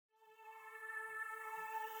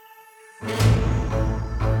To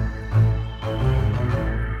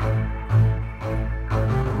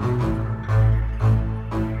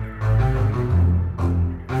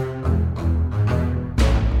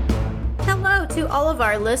all of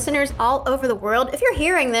our listeners all over the world. If you're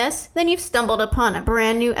hearing this, then you've stumbled upon a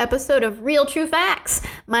brand new episode of Real True Facts.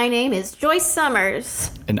 My name is Joyce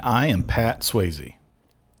Summers. And I am Pat Swayze.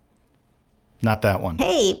 Not that one.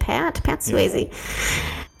 Hey, Pat Swayze.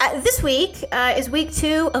 This week is week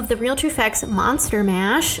 2 of the Real True Facts Monster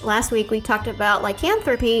Mash. Last week we talked about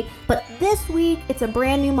lycanthropy, but this week it's a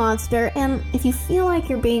brand new monster, and if you feel like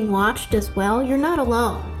you're being watched as well, you're not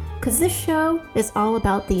alone. Because this show is all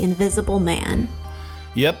about the Invisible Man.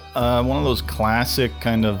 Yep, one of those classic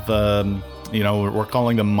kind of, we're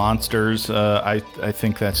calling them monsters. I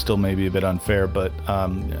think that's still maybe a bit unfair, but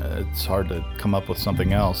it's hard to come up with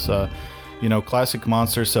something else. Classic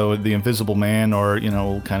monster, so the Invisible Man, or,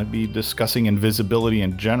 we'll kind of be discussing invisibility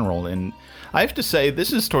in general. And I have to say,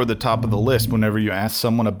 this is toward the top of the list whenever you ask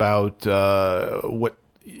someone about what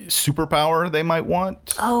superpower they might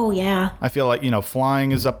want. Oh, yeah. I feel like,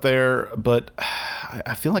 flying is up there, but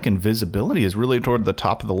I feel like invisibility is really toward the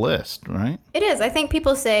top of the list, right? It is. I think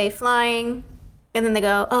people say flying, and then they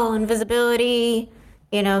go, oh, invisibility.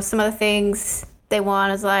 Some of the things they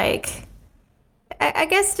want is like, I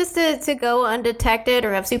guess just to go undetected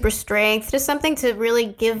or have super strength, just something to really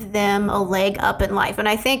give them a leg up in life. And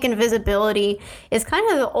I think invisibility is kind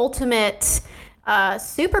of the ultimate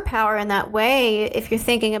superpower in that way, if you're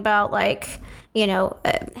thinking about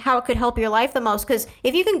how it could help your life the most. Because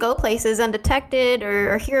if you can go places undetected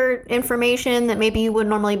or hear information that maybe you would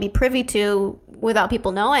normally be privy to without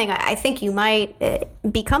people knowing, I think you might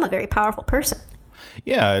become a very powerful person.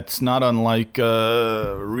 Yeah, it's not unlike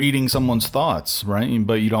reading someone's thoughts, right?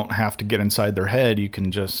 But you don't have to get inside their head. You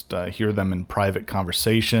can just hear them in private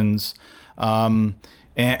conversations. And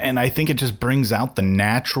I think it just brings out the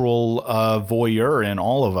natural voyeur in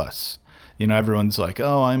all of us. Everyone's like,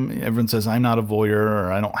 everyone says I'm not a voyeur,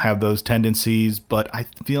 or I don't have those tendencies. But I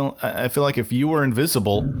feel like if you were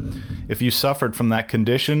invisible, if you suffered from that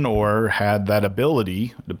condition or had that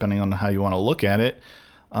ability, depending on how you want to look at it,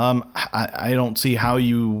 I don't see how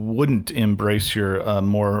you wouldn't embrace your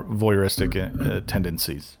more voyeuristic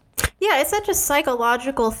tendencies. Yeah, it's such a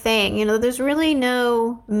psychological thing. There's really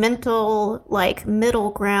no mental,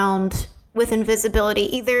 middle ground with invisibility.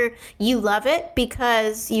 Either you love it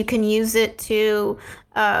because you can use it to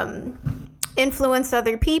influence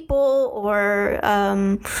other people or,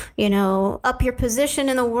 up your position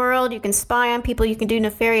in the world. You can spy on people. You can do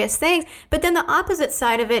nefarious things. But then the opposite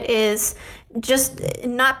side of it is just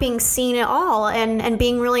not being seen at all and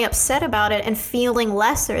being really upset about it and feeling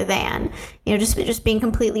lesser than, just being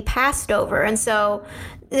completely passed over. And so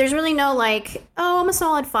there's really no I'm a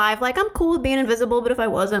solid 5. I'm cool with being invisible, but if I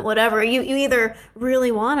wasn't, whatever. You either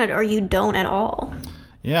really want it or you don't at all.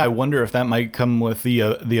 Yeah, I wonder if that might come with the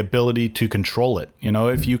ability to control it.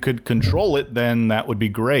 If you could control it, then that would be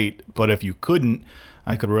great. But if you couldn't,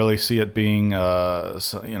 I could really see it being,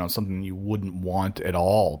 something you wouldn't want at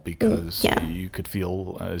all because you could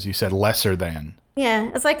feel, as you said, lesser than.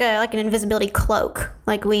 Yeah, it's like an invisibility cloak.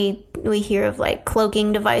 We hear of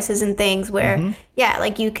cloaking devices and things where,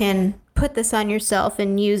 you can put this on yourself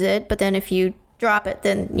and use it, but then if you drop it,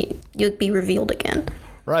 then you'd be revealed again.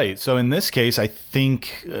 Right. So in this case, I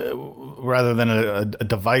think rather than a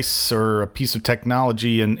device or a piece of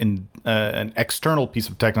technology and an external piece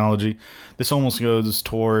of technology, this almost goes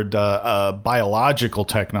toward biological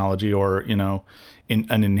technology or,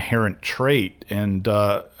 an inherent trait. And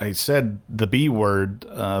I said the B word,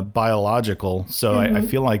 biological. So I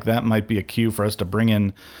feel like that might be a cue for us to bring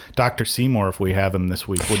in Dr. Seymour if we have him this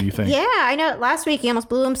week. What do you think? Yeah, I know. Last week he almost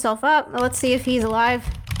blew himself up. Let's see if he's alive.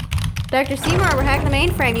 Dr. Seymour, we're hacking the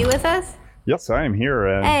mainframe. You with us? Yes, I am here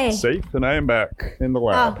and safe, and I am back in the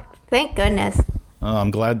lab. Oh, thank goodness.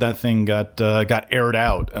 I'm glad that thing got aired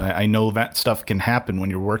out. I know that stuff can happen when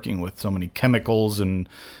you're working with so many chemicals and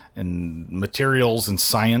materials and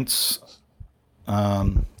science.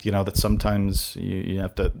 That sometimes you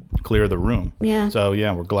have to clear the room. Yeah. So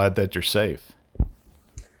yeah, we're glad that you're safe.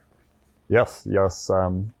 Yes.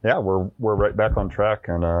 We're right back on track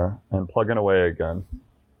and plugging away again.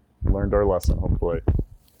 Learned our lesson, hopefully.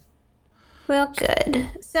 Well, good.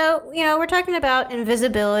 So, we're talking about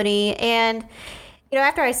invisibility, and,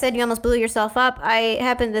 after I said you almost blew yourself up, I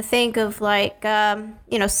happened to think of,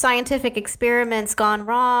 scientific experiments gone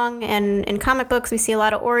wrong, and in comic books we see a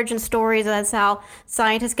lot of origin stories. That's how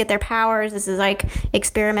scientists get their powers. This is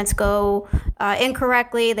experiments go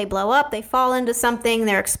incorrectly, they blow up, they fall into something,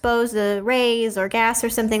 they're exposed to rays or gas or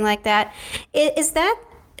something like that. Is that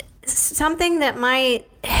something that might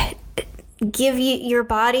give your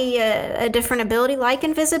body a different ability like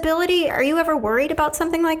invisibility? Are you ever worried about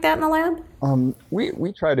something like that in the lab?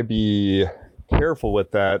 We try to be careful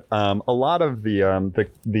with that. A lot of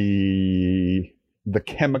the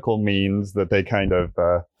chemical means that they kind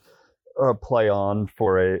of play on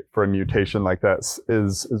for a mutation like that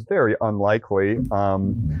is very unlikely.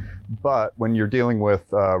 But when you're dealing with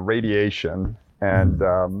radiation, and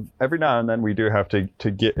every now and then we do have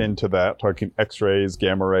to get into that, talking X-rays,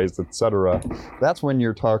 gamma rays, etc. That's when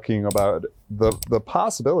you're talking about the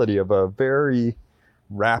possibility of a very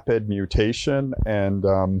rapid mutation, and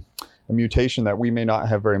a mutation that we may not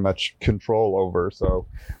have very much control over. So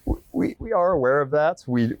we are aware of that.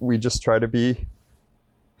 We just try to be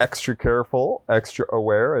extra careful, extra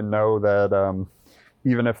aware, and know that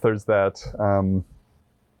even if there's that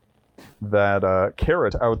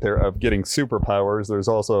carrot out there of getting superpowers, there's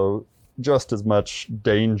also just as much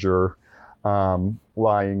danger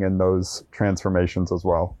lying in those transformations as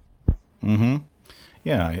well. Mm-hmm.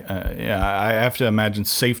 Yeah, I have to imagine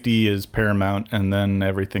safety is paramount, and then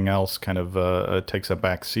everything else kind of takes a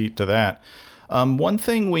back seat to that. One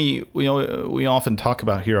thing we often talk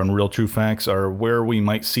about here on Real True Facts are where we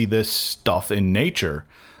might see this stuff in nature,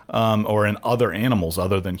 or in other animals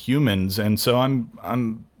other than humans. And so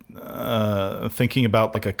I'm thinking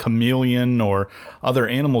about like a chameleon or other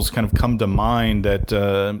animals kind of come to mind that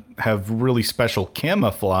have really special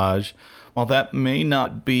camouflage. While that may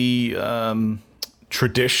not be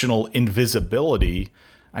traditional invisibility,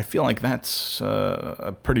 I feel like that's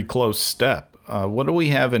a pretty close step. What do we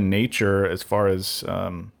have in nature as far as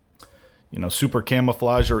super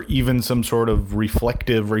camouflage, or even some sort of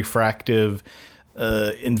refractive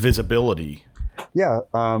invisibility? Yeah.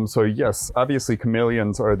 So yes, obviously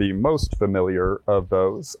chameleons are the most familiar of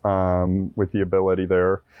those, with the ability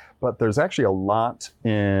there. But there's actually a lot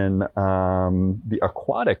in the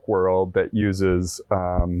aquatic world that uses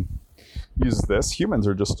this. Humans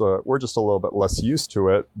are we're just a little bit less used to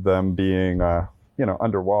it, them being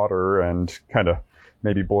underwater and kind of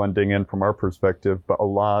maybe blending in from our perspective. But a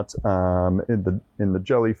lot in the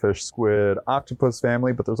jellyfish, squid, octopus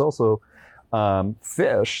family. But there's also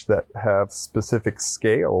fish that have specific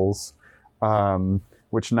scales,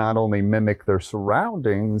 which not only mimic their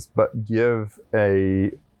surroundings but give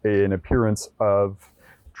an appearance of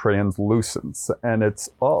translucence. And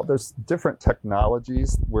there's different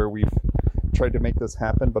technologies where we've tried to make this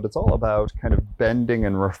happen, but it's all about kind of bending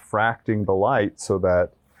and refracting the light so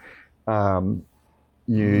that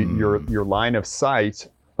your line of sight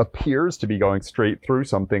appears to be going straight through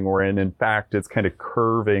something, wherein in fact it's kind of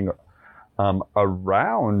curving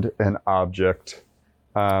around an object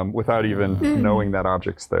without even knowing that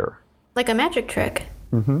object's there. Like a magic trick.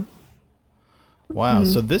 Mm-hmm. Wow.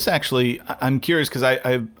 So this actually, I'm curious because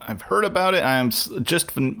I've heard about it. I'm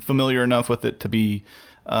just familiar enough with it to be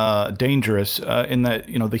dangerous in that,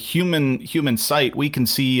 the human sight, we can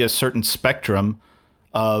see a certain spectrum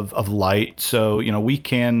of light. So, we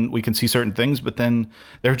can see certain things, but then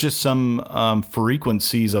there are just some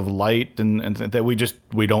frequencies of light and that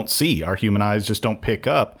we don't see. Our human eyes just don't pick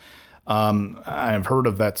up. I've heard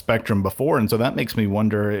of that spectrum before, and so that makes me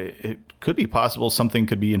wonder, it could be possible something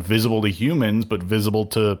could be invisible to humans, but visible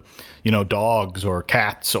to, dogs or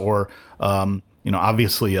cats or,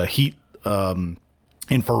 obviously a heat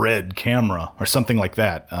infrared camera or something like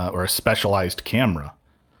that, or a specialized camera.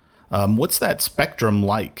 What's that spectrum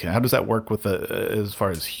like? How does that work with as far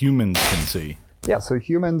as humans can see? Yeah, so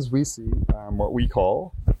humans, we see what we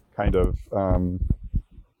call kind of,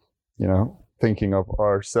 thinking of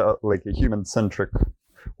ourselves like a human-centric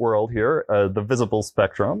world here, the visible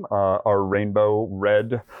spectrum, are rainbow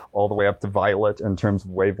red all the way up to violet in terms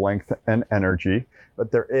of wavelength and energy.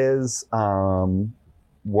 But there is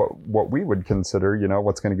what we would consider,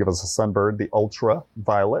 what's going to give us a sunbird, the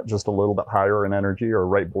ultraviolet, just a little bit higher in energy, or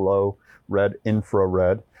right below red,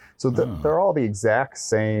 infrared. So they're all the exact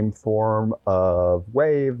same form of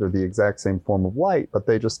wave, they're the exact same form of light, but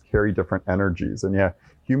they just carry different energies. And yeah,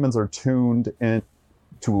 humans are tuned in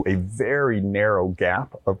to a very narrow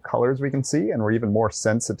gap of colors we can see, and we're even more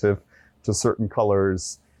sensitive to certain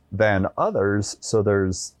colors than others. So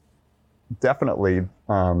there's definitely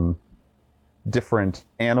different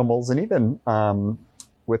animals, and even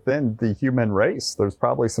within the human race, there's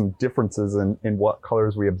probably some differences in what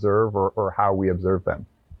colors we observe or how we observe them.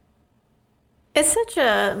 It's such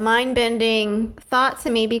a mind-bending thought to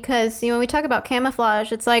me because, when we talk about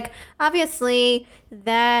camouflage, it's like, obviously,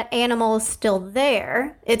 that animal is still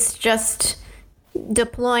there. It's just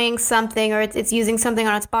deploying something, or it's using something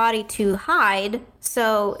on its body to hide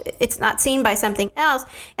so it's not seen by something else.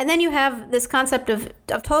 And then you have this concept of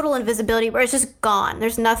total invisibility where it's just gone.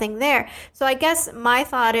 There's nothing there. So I guess my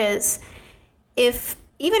thought is,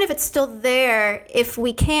 even if it's still there, if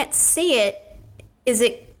we can't see it, is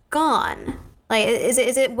it gone? Like, is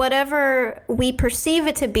it whatever we perceive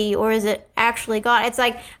it to be, or is it actually gone? It's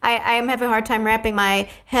like I'm having a hard time wrapping my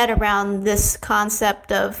head around this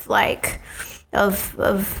concept of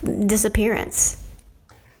of disappearance.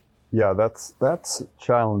 Yeah, that's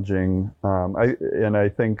challenging. I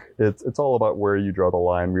think it's all about where you draw the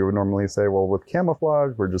line. We would normally say, well, with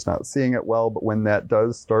camouflage, we're just not seeing it well. But when that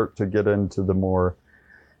does start to get into the more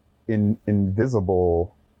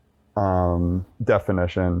invisible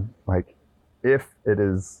definition, like if it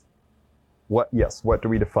is what do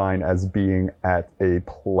we define as being at a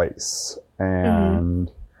place, and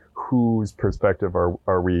whose perspective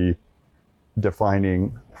are we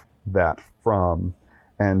defining that from?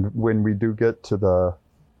 And when we do get to the,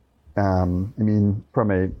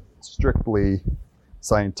 from a strictly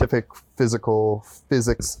scientific,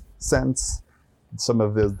 physics sense, some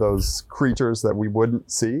of those creatures that we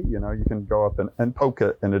wouldn't see, you can go up and poke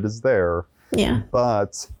it and it is there. Yeah.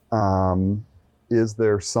 But is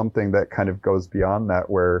there something that kind of goes beyond that,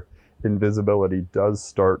 where invisibility does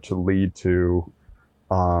start to lead to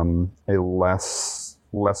a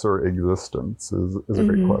lesser existence is a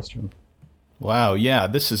great question. Wow,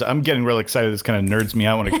 yeah, I'm getting really excited. This kind of nerds me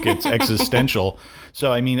out when it gets existential.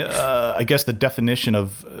 So, I guess the definition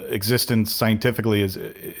of existence scientifically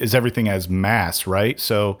is everything as mass, right?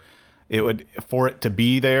 So for it to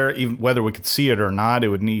be there, even whether we could see it or not, it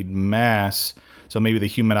would need mass. So maybe the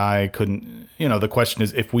human eye couldn't, the question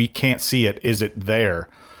is, if we can't see it, is it there?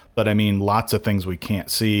 But lots of things we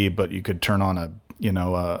can't see, but you could turn on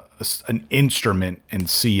an instrument and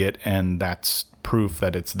see it, and that's proof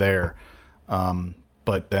that it's there.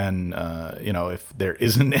 But then, if there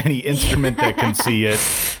isn't any instrument that can see it,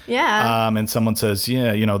 and someone says,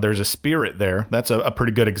 there's a spirit there, that's a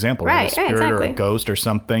pretty good example, right? A spirit exactly. or a ghost or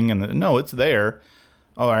something, and no, it's there.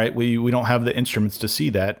 All right, we don't have the instruments to see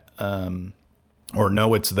that, or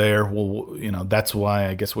no, it's there. Well, that's why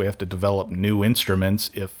I guess we have to develop new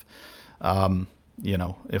instruments if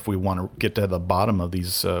we want to get to the bottom of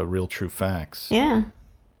these real true facts. Yeah.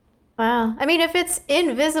 Wow. If it's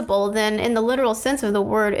invisible, then in the literal sense of the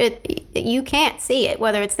word, you can't see it,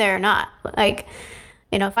 whether it's there or not. Like,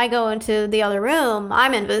 if I go into the other room,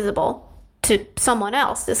 I'm invisible to someone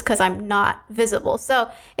else just because I'm not visible. So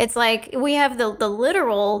it's like we have the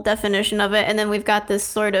literal definition of it, and then we've got this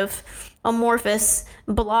sort of amorphous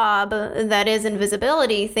blob that is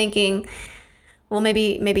invisibility, thinking, well,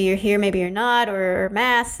 maybe you're here, maybe you're not, or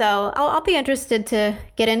mass. So I'll be interested to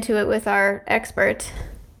get into it with our expert.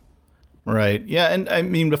 Right. Yeah.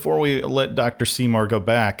 And before we let Dr. Seymour go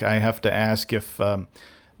back, I have to ask if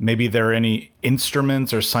maybe there are any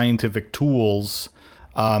instruments or scientific tools,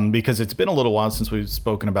 because it's been a little while since we've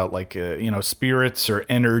spoken about spirits or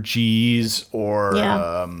energies or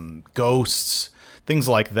ghosts, things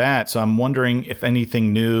like that. So I'm wondering if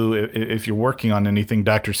anything new, if you're working on anything,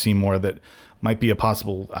 Dr. Seymour, that might be a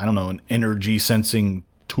possible, an energy sensing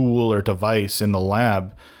tool or device in the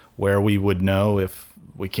lab where we would know if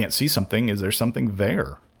we can't see something, is there something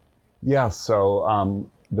there? Yeah, so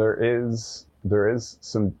there is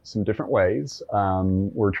some different ways.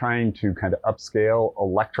 We're trying to kind of upscale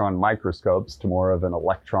electron microscopes to more of an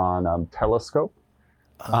electron telescope.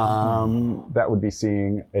 That would be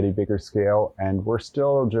seeing at a bigger scale, and we're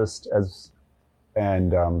still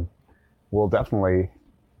we'll definitely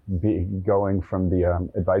be going from the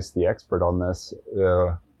advice of the expert on this.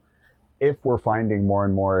 If we're finding more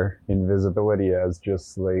and more invisibility as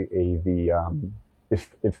just like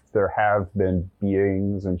if there have been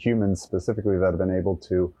beings, and humans specifically, that have been able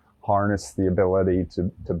to harness the ability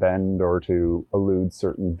to bend or to elude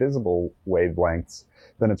certain visible wavelengths,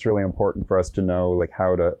 then it's really important for us to know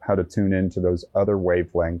how to tune into those other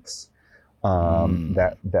wavelengths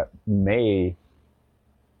that may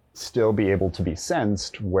still be able to be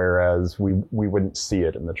sensed, whereas we wouldn't see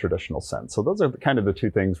it in the traditional sense. So those are kind of the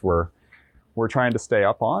two things we're trying to stay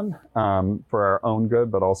up on, for our own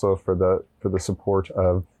good, but also for the support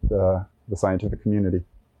of the scientific community.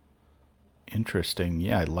 Interesting.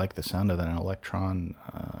 Yeah, I like the sound of that, an electron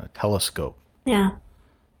telescope. Yeah.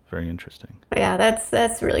 Very interesting. Yeah,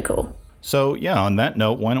 that's really cool. So yeah, on that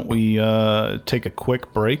note, why don't we take a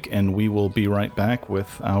quick break, and we will be right back with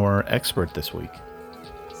our expert this week.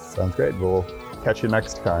 Sounds great. We'll catch you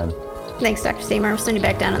next time. Thanks, Dr. Seymour. I'll send you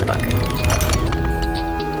back down in the bunker.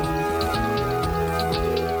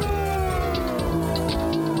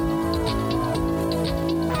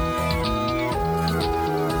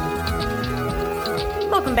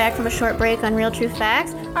 back from a short break on Real True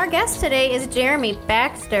Facts. Our guest today is Jeremy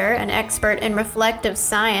Baxter, an expert in reflective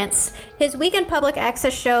science. His weekend public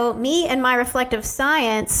access show, Me and My Reflective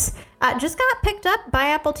Science, just got picked up by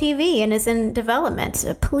Apple TV and is in development.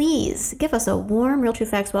 Please give us a warm Real True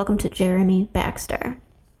Facts welcome to Jeremy Baxter.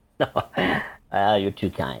 You're too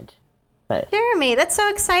kind. Jeremy, that's so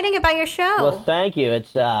exciting about your show. Well, thank you.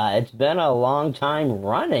 It's been a long time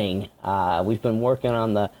running. We've been working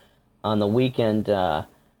on the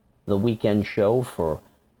weekend show for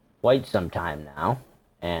quite some time now,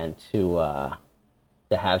 and to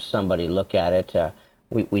have somebody look at it,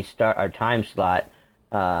 we start our time slot.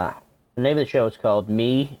 The name of the show is called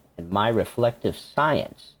Me and My Reflective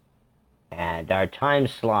Science, and our time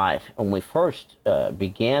slot when we first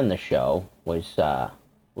began the show was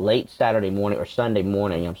late Saturday morning or Sunday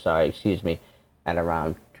morning. At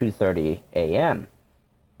around 2:30 a.m.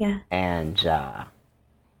 Yeah. And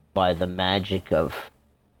by the magic of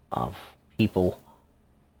people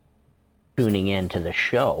tuning in to the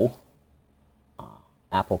show,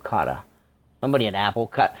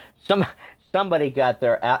 somebody got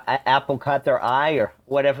their apple cut their eye, or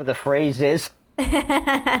whatever the phrase is.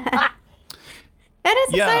 That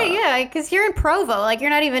is exciting, yeah, because you're in Provo, like you're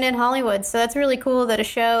not even in Hollywood, so that's really cool that a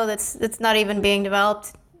show that's not even being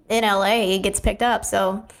developed in LA gets picked up.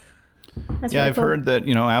 So that's really I've cool. heard that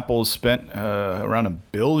Apple's spent around $1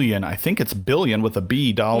 billion, I think it's billion with a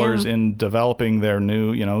B dollars in developing their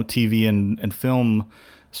new TV and film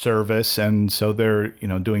service, and so they're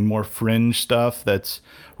doing more fringe stuff that's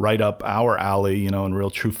right up our alley, in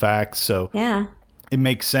Real True Facts. So Yeah. it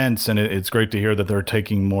makes sense, and it's great to hear that they're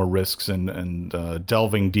taking more risks and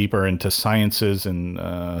delving deeper into sciences and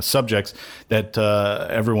subjects that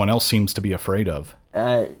everyone else seems to be afraid of.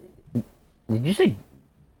 Did you say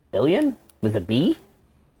billion with a B?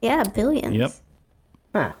 Yeah, billions. Yep.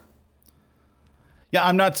 Huh. Yeah,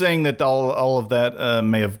 I'm not saying that all of that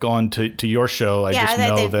may have gone to your show. I just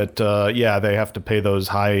know that they have to pay those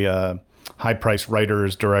high priced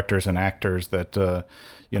writers, directors, and actors that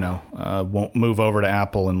won't move over to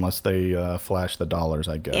Apple unless they flash the dollars,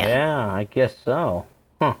 I guess. Yeah, I guess so.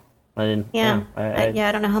 Huh. I didn't. Yeah. I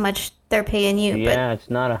don't know how much they're paying you, Yeah, it's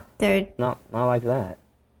but they're not like that.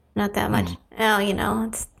 not that much. Well,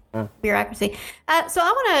 it's bureaucracy. So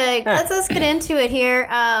I want to let's get into it here.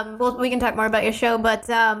 We can talk more about your show, but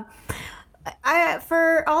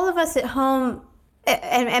for all of us at home,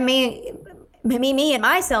 and me and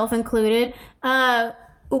myself included,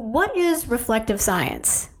 what is reflective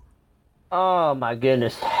science? Oh my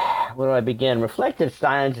goodness, where do I begin? Reflective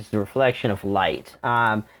science is the reflection of light.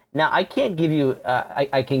 Now I can't give you.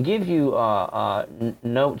 I can give you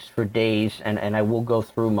notes for days, and I will go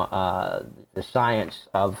through the science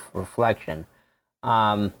of reflection.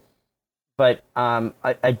 But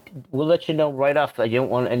I will let you know right off. I don't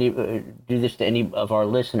want do this to any of our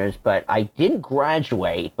listeners, but I didn't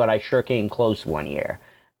graduate, but I sure came close one year,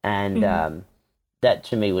 and that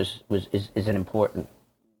to me is an important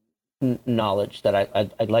knowledge that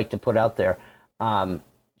I'd like to put out there.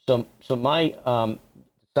 So my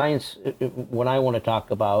science, what I want to talk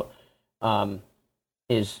about,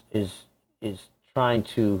 is trying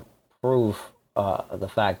to prove the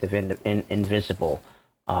fact of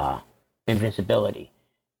invisibility,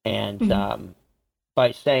 and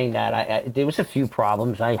by saying that, there was a few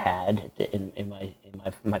problems I had in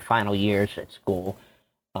my final years at school,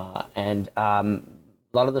 and a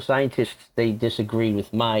lot of the scientists, they disagreed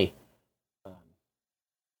with my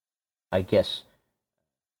I guess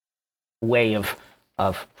way of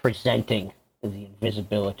presenting the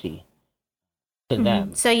invisibility to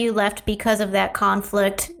them. So you left because of that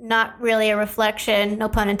conflict, not really a reflection, no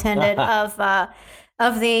pun intended, of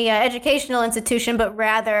the educational institution, but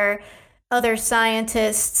rather other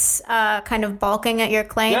scientists kind of balking at your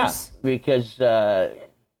claims? Yeah, because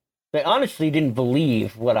they honestly didn't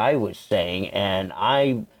believe what I was saying, and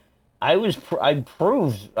I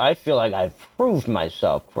feel like I proved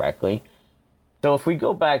myself correctly. So if we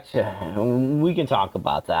go back to, we can talk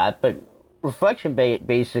about that, but reflection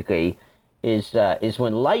basically is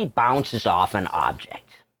when light bounces off an object.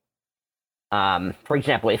 For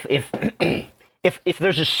example, if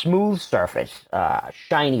there's a smooth surface,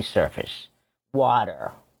 shiny surface,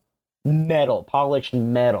 water, metal, polished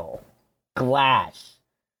metal, glass,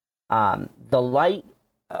 the light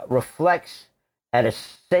reflects at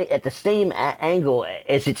the same angle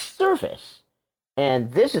as its surface,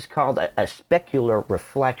 and this is called a specular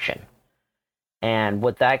reflection. And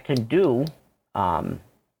what that can do,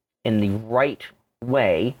 in the right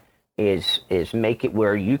way, is make it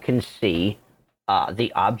where you can see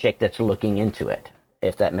the object that's looking into it,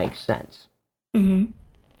 if that makes sense. Mm-hmm.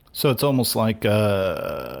 So it's almost like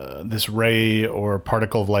this ray or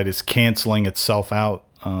particle of light is canceling itself out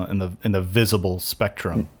in the visible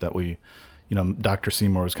spectrum that we, Dr.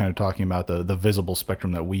 Seymour was kind of talking about the visible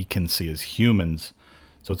spectrum that we can see as humans.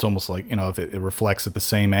 So it's almost like, if it reflects at the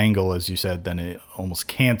same angle as you said, then it almost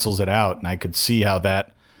cancels it out. And I could see how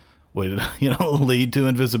that would, lead to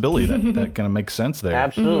invisibility. That kind of makes sense there.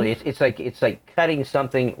 Absolutely. It's like cutting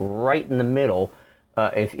something right in the middle.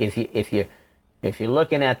 If you're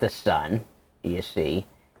looking at the sun, you see,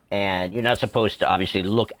 and you're not supposed to obviously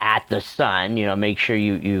look at the sun, make sure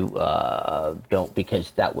you don't,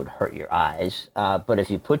 because that would hurt your eyes. But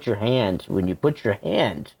if you when you put your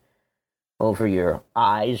hand over your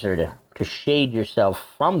eyes or to shade yourself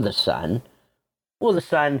from the sun, well, the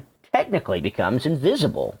sun technically becomes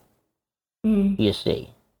invisible, you see.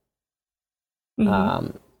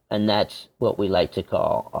 And that's what we like to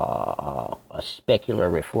call a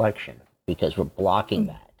specular reflection, because we're blocking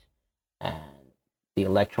that. And the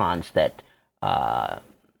electrons that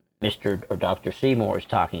Mr. or Dr. Seymour is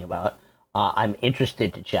talking about, I'm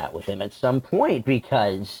interested to chat with him at some point,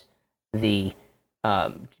 because the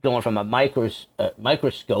going from a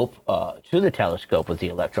microscope to the telescope with the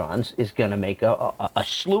electrons is going to make a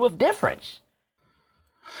slew of difference.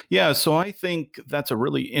 Yeah, so I think that's a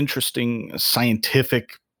really interesting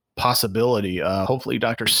scientific possibility. Hopefully,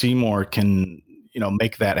 Dr. Seymour can,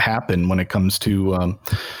 make that happen when it comes to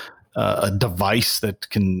a device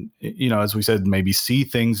that can, as we said, maybe see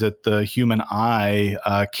things that the human eye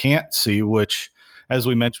can't see. Which, as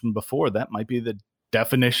we mentioned before, that might be the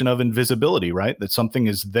definition of invisibility, right? That something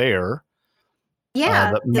is there.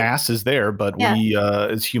 Yeah. That mass is there, but we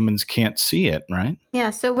as humans can't see it, right? Yeah,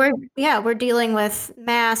 so we're dealing with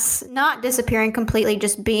mass not disappearing completely,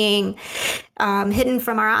 just being hidden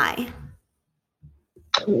from our eye.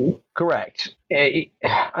 Correct.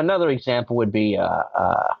 Another example would be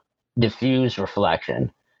diffuse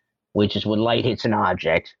reflection, which is when light hits an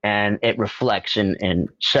object and it reflects in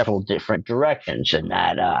several different directions. And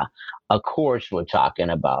that, of course, we're talking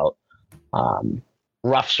about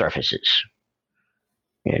rough surfaces.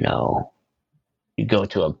 You go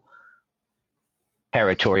to a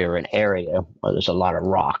territory or an area where there's a lot of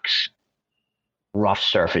rocks, rough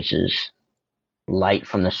surfaces, light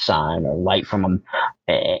from the sun or light from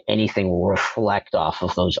anything will reflect off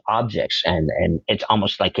of those objects. And it's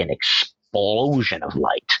almost like an explosion of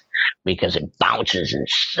light, because it bounces in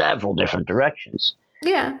several different directions.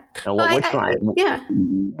 Yeah. And what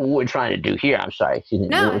we're trying to do here, I'm sorry, excuse me,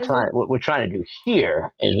 what we're trying to do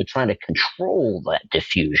here is we're trying to control that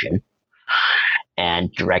diffusion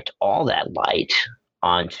and direct all that light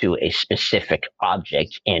onto a specific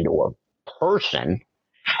object and or person.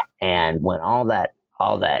 And when all that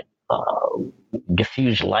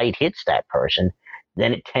diffused light hits that person,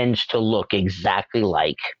 then it tends to look exactly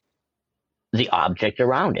like the object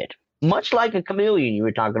around it, much like a chameleon you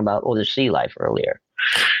were talking about, or the sea life earlier.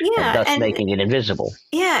 Yeah, thus making it invisible.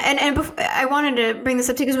 Yeah, and I wanted to bring this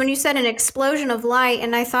up too, because when you said an explosion of light,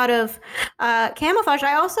 and I thought of camouflage,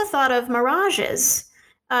 I also thought of mirages.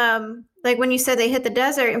 Like when you said they hit the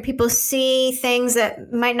desert and people see things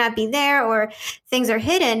that might not be there, or things are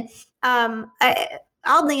hidden.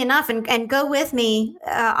 Oddly enough, and go with me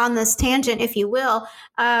on this tangent, if you will,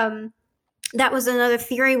 that was another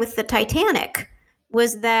theory with the Titanic,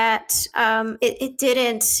 was that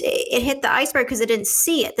it hit the iceberg because it didn't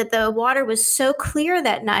see it, that the water was so clear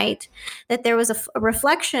that night that there was a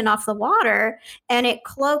reflection off the water and it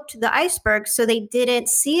cloaked the iceberg, so they didn't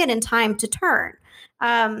see it in time to turn.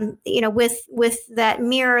 With that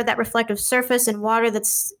mirror, that reflective surface and water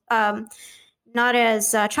that's not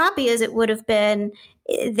as choppy as it would have been,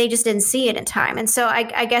 they just didn't see it in time. And so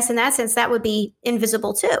I guess in that sense, that would be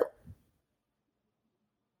invisible too.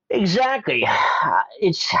 Exactly.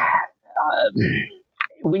 It's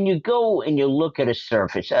when you go and you look at a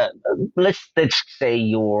surface. Let's say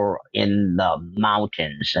you're in the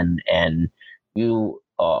mountains and you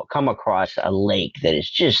come across a lake that is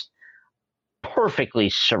just perfectly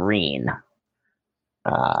serene.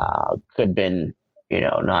 Could have been,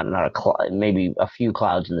 not a maybe a few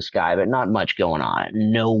clouds in the sky, but not much going on.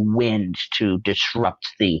 No wind to disrupt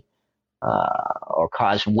the or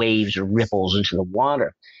cause waves or ripples into the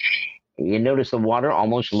water. You notice the water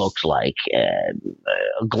almost looks like a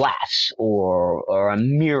glass or a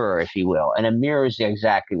mirror, if you will. And a mirror is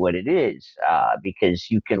exactly what it is,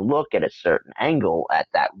 because you can look at a certain angle at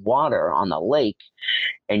that water on the lake,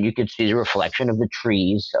 and you can see the reflection of the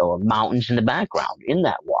trees or mountains in the background in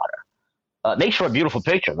that water. It makes for a beautiful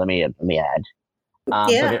picture, let me add.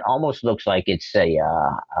 But it almost looks like it's when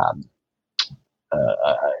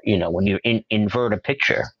you invert a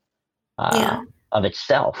picture. of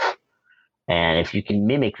itself. And if you can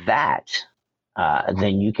mimic that,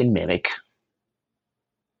 then you can mimic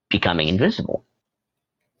becoming invisible.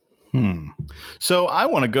 So I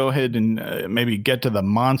want to go ahead and maybe get to the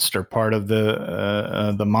monster part of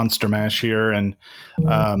the Monster Mash here, and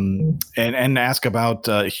ask about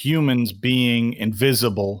humans being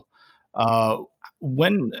invisible. How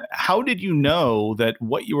did you know that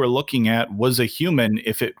what you were looking at was a human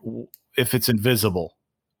if it's invisible?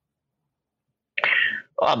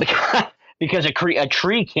 Because a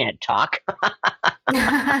tree can't talk.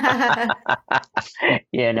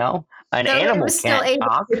 You know, an So it animal was still can't able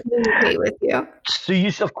talk. to communicate with you.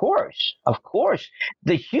 So of course,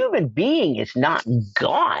 the human being is not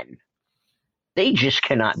gone. They just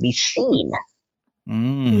cannot be seen.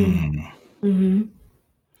 Mm-hmm.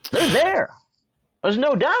 They're there. There's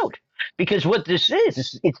no doubt. Because what this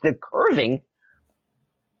is it's the curving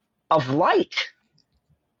of light.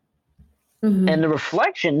 Mm-hmm. And the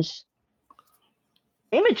reflections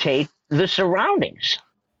imitate the surroundings.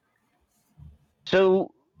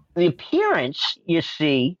 So the appearance you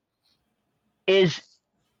see is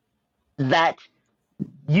that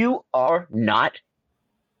you are not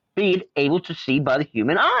being able to see by the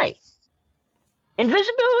human eye.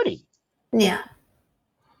 Invisibility. Yeah.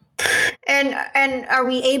 And are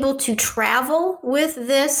we able to travel with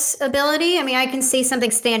this ability? I mean, I can see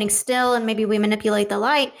something standing still and maybe we manipulate the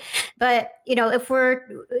light. But, if we're,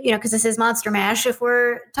 because this is Monster Mash, if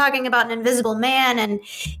we're talking about an invisible man and,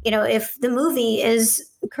 if the movie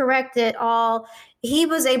is correct at all, he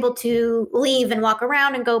was able to leave and walk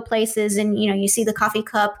around and go places. And, you see the coffee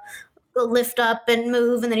cup lift up and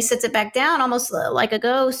move, and then he sits it back down almost like a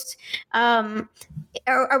ghost.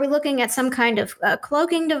 Are we looking at some kind of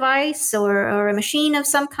cloaking device or a machine of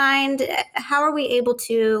some kind? How are we able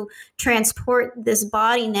to transport this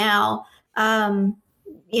body now, and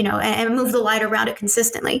move the light around it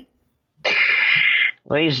consistently?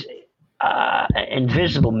 Well, he's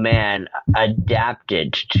Invisible Man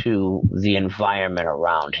adapted to the environment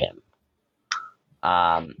around him,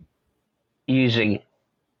 using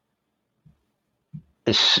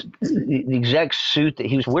the exact suit that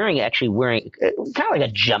he was wearing, actually wearing kind of like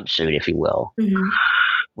a jumpsuit, if you will, Mm-hmm.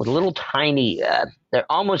 with a little tiny.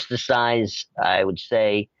 They're almost the size, I would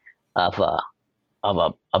say, of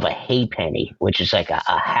a hay penny, which is like a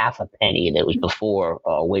half a penny. That was before,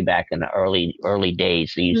 way back in the early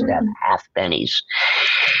days. They used to have half pennies,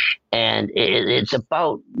 and it's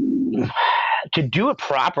about to do it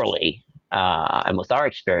properly. And with our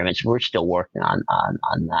experiments, we're still working on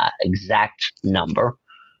that exact number.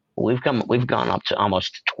 We've gone up to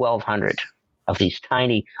almost 1,200 of these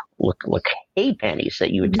tiny look hay pennies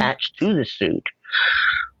that you attach to the suit,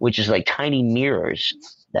 which is like tiny mirrors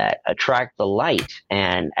that attract the light.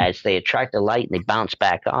 And as they attract the light and they bounce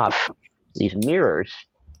back off these mirrors,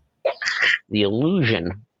 the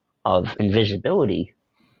illusion of invisibility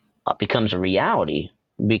becomes a reality,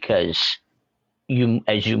 because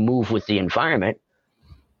as you move with the environment,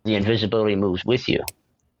 the invisibility moves with you.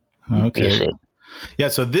 Okay. Yeah,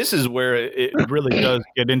 so this is where it really does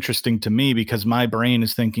get interesting to me, because my brain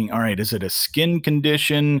is thinking, all right, is it a skin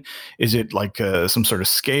condition? Is it like some sort of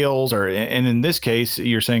scales? And in this case,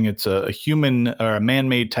 you're saying it's a human or a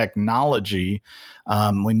man-made technology.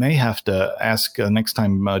 We may have to ask next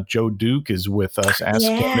time Joe Duke is with us, ask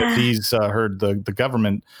him if he's heard the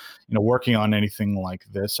government working on anything like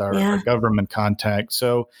this, our government contact.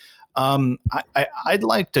 So I'd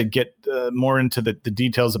like to get more into the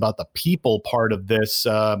details about the people part of this.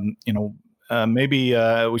 Maybe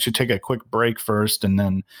we should take a quick break first, and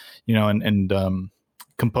then, and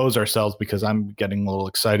compose ourselves, because I'm getting a little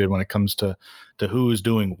excited when it comes to who's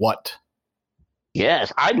doing what.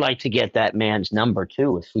 Yes, I'd like to get that man's number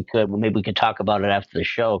too, if we could. Well, maybe we could talk about it after the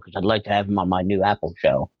show, because I'd like to have him on my new Apple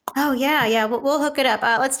show. Oh, yeah. We'll hook it up.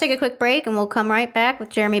 Let's take a quick break, and we'll come right back with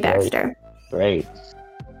Jeremy Baxter. Great.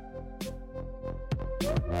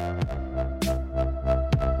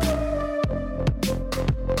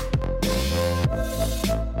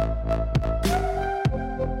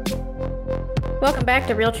 Welcome back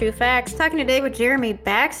to Real True Facts. Talking today with Jeremy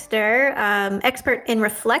Baxter, expert in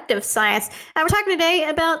reflective science. We're talking today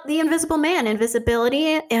about the Invisible Man,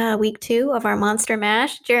 invisibility, week 2 of our Monster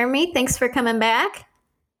Mash. Jeremy, thanks for coming back.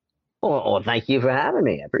 Well, thank you for having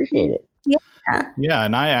me. I appreciate it. Yeah,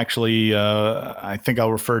 and I actually, I think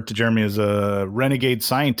I'll refer to Jeremy as a renegade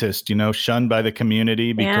scientist, shunned by the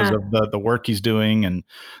community because of the work he's doing, and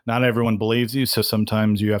not everyone believes you, so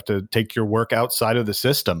sometimes you have to take your work outside of the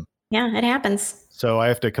system. Yeah, it happens. So I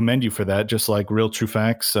have to commend you for that. Just like Real True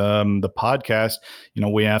Facts, the podcast,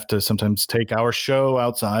 we have to sometimes take our show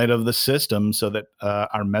outside of the system so that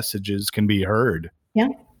our messages can be heard. Yeah.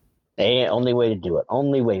 Only way to do it.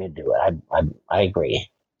 Only way to do it. I agree.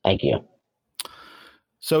 Thank you.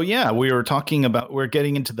 So yeah, we're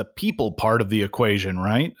getting into the people part of the equation,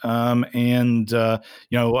 right? A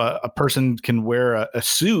person can wear a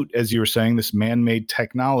suit, as you were saying, this man-made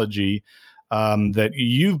technology that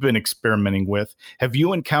you've been experimenting with. Have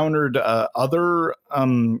you encountered other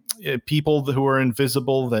people who are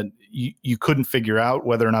invisible that you couldn't figure out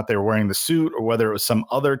whether or not they were wearing the suit or whether it was some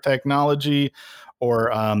other technology,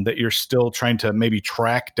 or that you're still trying to maybe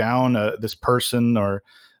track down this person or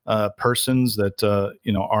persons that are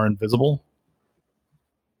invisible?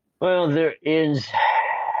 Well, there is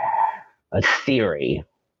a theory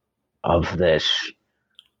of this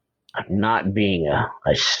not being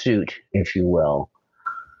a suit, if you will,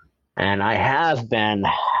 and I have been,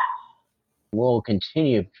 will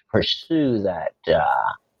continue to pursue that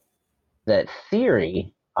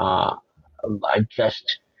theory. I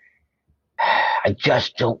just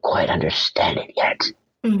don't quite understand it yet.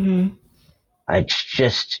 Mm-hmm.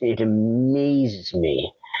 It amazes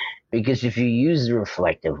me, because if you use the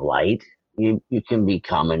reflective light, you can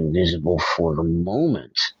become invisible for the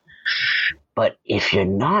moment. But if you're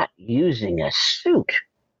not using a suit,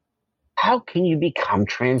 how can you become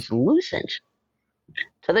translucent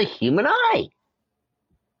to the human eye?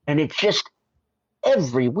 And it's just,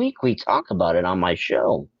 every week we talk about it on my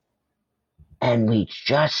show. And we're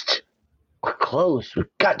close.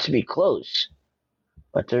 We've got to be close.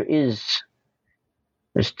 But there's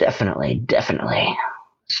definitely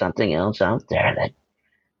something else out there that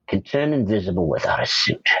can turn invisible without a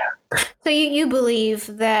suit. So you believe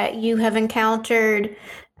that you have encountered,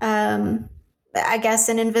 I guess,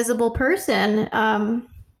 an invisible person. Well,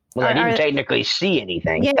 I didn't technically see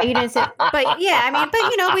anything. Yeah, you didn't say, but yeah, I mean, but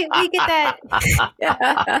we get that,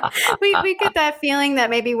 we get that feeling that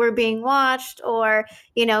maybe we're being watched, or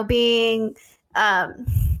being,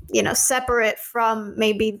 separate from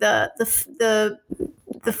maybe the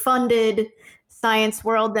funded science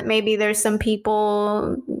world, that maybe there's some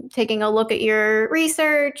people taking a look at your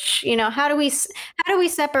research. How do we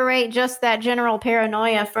separate just that general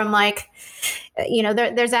paranoia from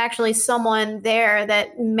there's actually someone there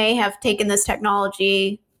that may have taken this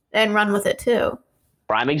technology and run with it too?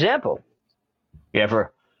 Prime example. You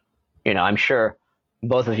ever, I'm sure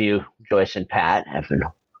both of you, Joyce and Pat, have been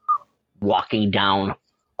walking down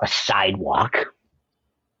a sidewalk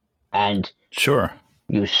and sure,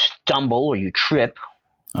 you stumble or you trip.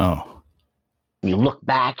 Oh. You look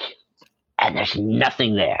back and there's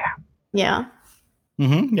nothing there. Yeah.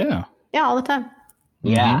 Mm-hmm. Yeah. Yeah, all the time.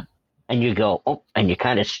 Yeah. Mm-hmm. And you go, oh, and you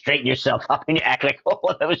kind of straighten yourself up and you act like, oh,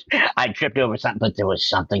 I tripped over something, but there was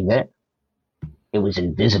something there. It was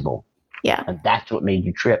invisible. Yeah. And that's what made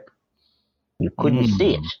you trip. You couldn't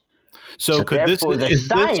see it. So could this,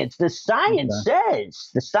 the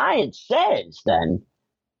science says then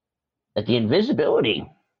that the invisibility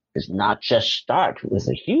does not just start with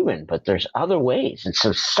a human, but there's other ways. And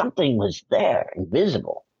so something was there,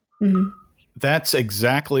 invisible. Mm-hmm. That's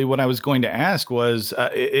exactly what I was going to ask. Was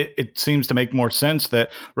it seems to make more sense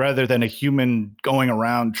that rather than a human going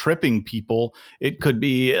around tripping people, it could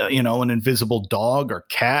be an invisible dog or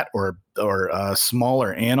cat or a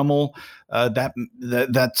smaller animal. That's an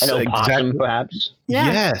opossum, perhaps.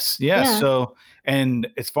 Yeah. Yes. Yeah. So, and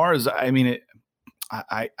as far as I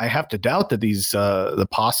have to doubt that the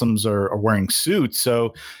possums are wearing suits.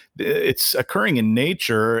 So it's occurring in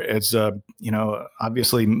nature as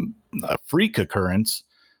obviously a freak occurrence.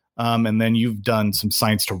 And then you've done some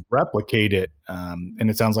science to replicate it. And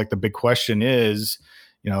it sounds like the big question is,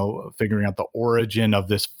 figuring out the origin of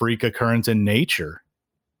this freak occurrence in nature.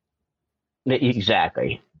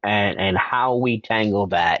 Exactly. And how we tangle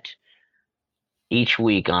that each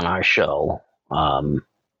week on our show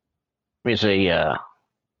is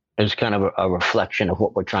kind of a reflection of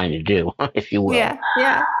what we're trying to do, if you will. Yeah.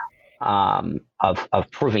 Yeah. Of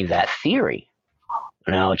proving that theory.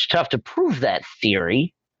 Now, it's tough to prove that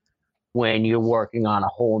theory when you're working on a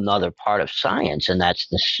whole nother part of science, and that's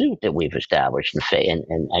the suit that we've established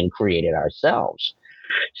and created ourselves.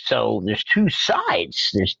 So there's two sides.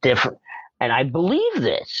 There's different, and I believe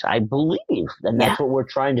this. And that's what we're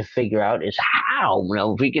trying to figure out is how.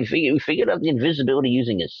 If we figured out the invisibility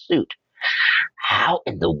using a suit. How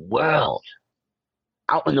in the world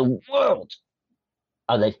are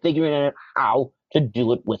they figuring out how to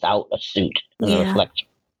do it without a suit and a reflection?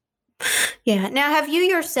 Yeah. Now, have you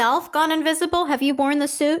yourself gone invisible? Have you worn the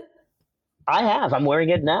suit? I have. I'm wearing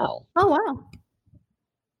it now. Oh, wow.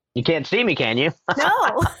 You can't see me, can you?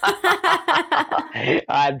 No.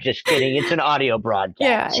 I'm just kidding. It's an audio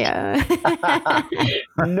broadcast. Yeah.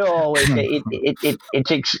 No, it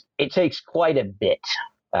takes quite a bit.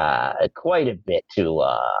 To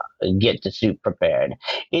get the suit prepared.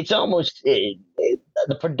 It's almost the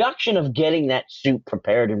production of getting that suit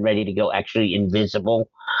prepared and ready to go, actually invisible,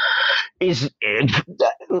 is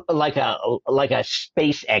like a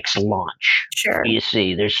SpaceX launch. Sure. You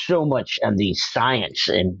see, there's so much of the science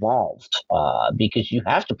involved because you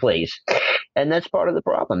have to place, and that's part of the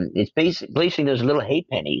problem. It's placing those little hay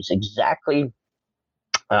pennies exactly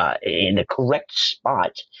in the correct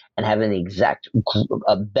spot and having the exact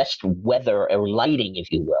best weather or lighting, if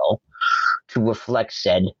you will, to reflect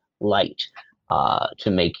said light to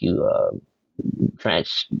make you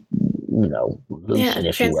lucid,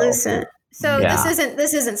 if translucent. you will. So Yeah.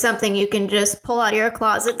 this isn't something you can just pull out of your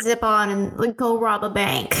closet, zip on, and like, go rob a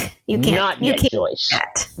bank. You can't. Not you yet, can't Joyce. do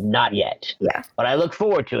that. Not yet. Yeah. But I look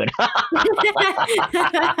forward to it.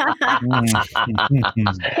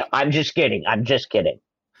 I'm just kidding.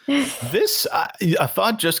 This a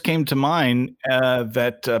thought just came to mind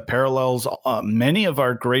that parallels many of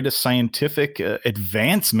our greatest scientific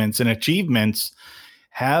advancements and achievements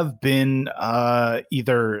have been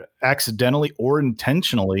either accidentally or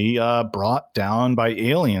intentionally brought down by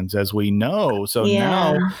aliens, as we know. So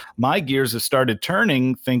now my gears have started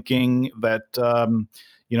turning, thinking that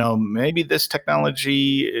maybe this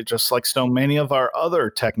technology, just like so many of our other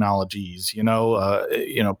technologies,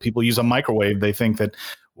 people use a microwave. They think that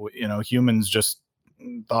humans just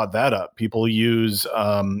thought that up. People use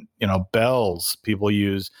bells. People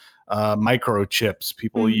use microchips.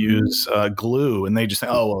 People use glue, and they just say,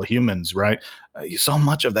 "Oh well, humans, right?" So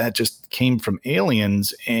much of that just came from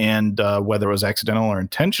aliens, and whether it was accidental or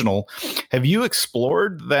intentional. Have you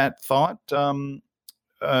explored that thought,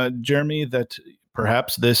 Jeremy? That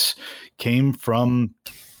perhaps this came from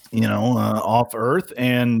off Earth,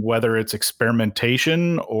 and whether it's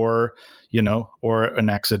experimentation or an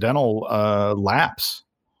accidental lapse.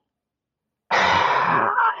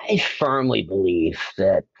 I firmly believe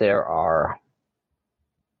that there are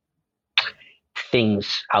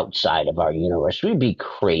things outside of our universe. We'd be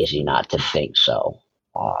crazy not to think so.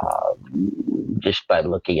 Just by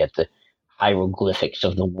looking at the hieroglyphics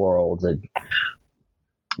of the world, the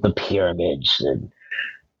pyramids, the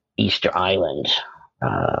Easter Island,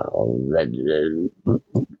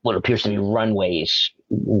 what appears to be runways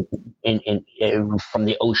from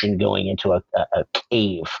the ocean going into a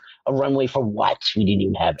cave. A runway for what? We didn't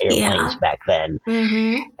even have airplanes back then.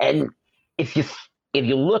 Mm-hmm. And if you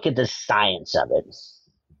look at the science of it,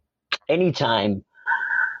 anytime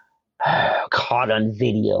caught on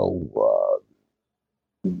video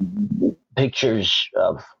pictures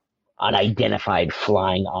of unidentified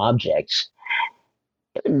flying objects,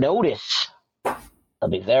 notice they'll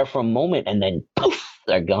be there for a moment and then poof,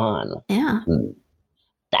 they're gone. Yeah.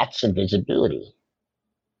 That's invisibility.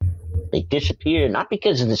 They disappear not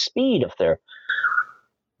because of the speed of their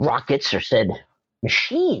rockets or said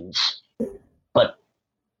machines, but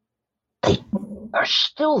they are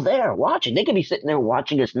still there watching. They could be sitting there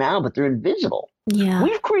watching us now, but they're invisible. Yeah.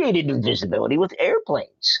 We've created invisibility with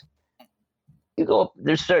airplanes. You go up,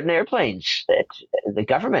 there's certain airplanes that the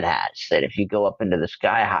government has that if you go up into the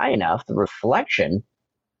sky high enough, the reflection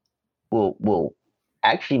will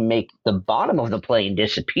actually make the bottom of the plane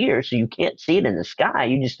disappear, so you can't see it in the sky.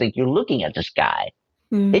 You just think you're looking at the sky.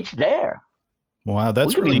 It's there. Wow,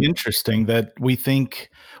 that's really interesting that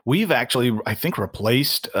we've actually, I think,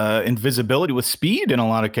 replaced invisibility with speed in a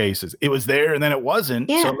lot of cases. It was there and then it wasn't,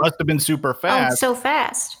 so it must have been super fast. Oh, so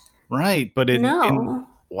fast. Right, but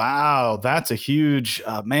wow, that's a huge,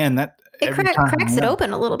 man, that it cracks it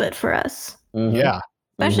open a little bit for us. Mm-hmm. Yeah.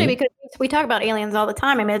 Especially because we talk about aliens all the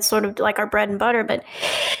time. I mean, it's sort of like our bread and butter. But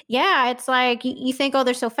yeah, it's like you think, oh,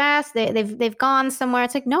 they're so fast. They've gone somewhere.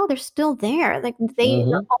 It's like, no, they're still there. Like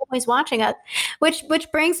they're always watching us.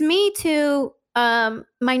 Which brings me to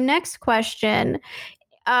my next question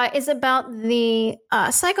is about the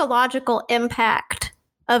psychological impact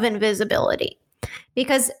of invisibility.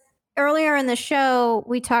 Because earlier in the show,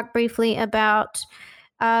 we talked briefly about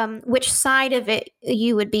which side of it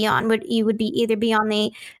you would be on. You would be either be on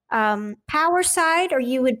the power side or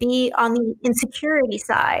you would be on the insecurity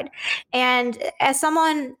side. And as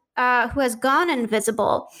someone who has gone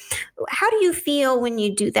invisible, how do you feel when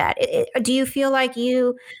you do that? Do you feel like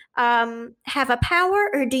you have a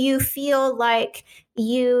power, or do you feel like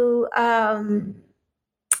you're I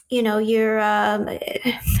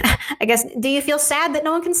guess, do you feel sad that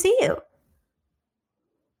no one can see you?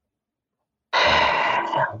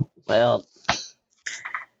 Well,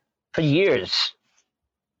 for years,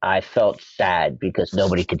 I felt sad because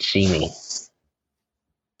nobody could see me.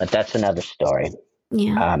 But that's another story.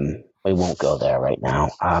 Yeah. We won't go there right now.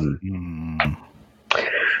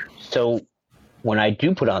 So when I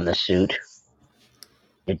do put on the suit,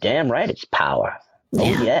 you're damn right it's power.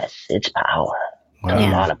 Yeah. Oh, yes, it's power. Wow. A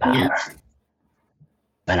lot of power. Yeah.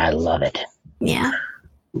 And I love it. Yeah.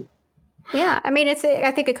 Yeah. I mean, I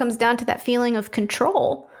think it comes down to that feeling of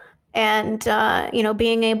control and,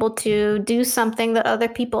 being able to do something that other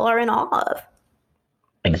people are in awe of.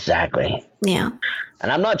 Exactly. Yeah.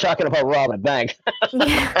 And I'm not talking about robbing a bank.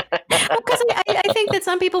 Yeah. Because I think that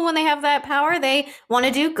some people, when they have that power, they want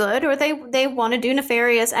to do good or they want to do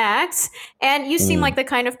nefarious acts. And you seem like the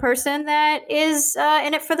kind of person that is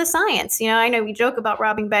in it for the science. I know we joke about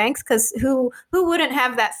robbing banks because who wouldn't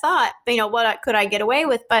have that thought? Could I get away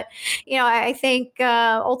with? But I think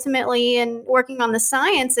ultimately, in working on the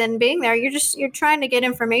science and being there, you're trying to get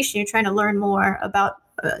information. You're trying to learn more about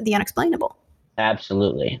the unexplainable.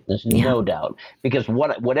 Absolutely. There's no doubt. Because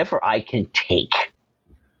whatever I can take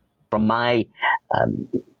from my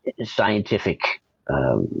scientific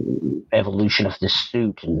evolution of the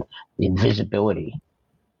suit and the invisibility,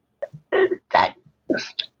 that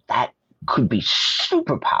could be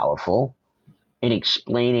super powerful in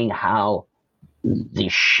explaining how the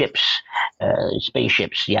ships,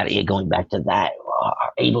 spaceships, going back to that,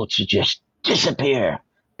 are able to just disappear,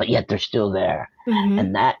 but yet they're still there. Mm-hmm.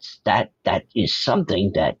 And that is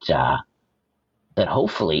something that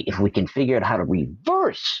hopefully, if we can figure out how to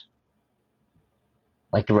reverse,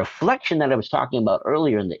 like the reflection that I was talking about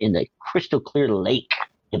earlier in the crystal clear lake,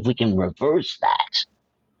 if we can reverse that,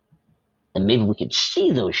 then maybe we can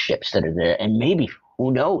see those ships that are there, and maybe,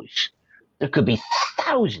 who knows, there could be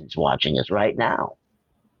thousands watching us right now.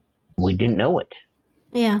 We didn't know it.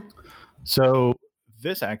 Yeah. So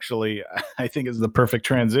this actually, I think, is the perfect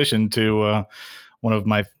transition to one of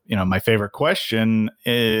my favorite question,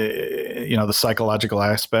 the psychological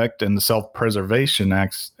aspect and the self-preservation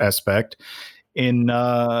aspect in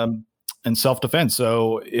self-defense.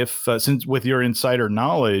 So if, since with your insider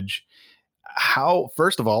knowledge,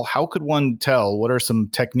 first of all, how could one tell? What are some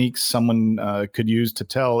techniques someone could use to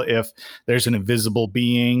tell if there's an invisible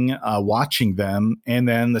being watching them? And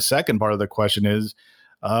then the second part of the question is,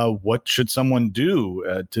 what should someone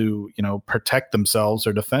do to protect themselves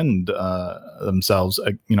or defend themselves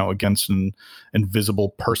against an invisible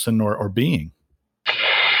person or being?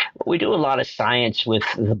 We do a lot of science with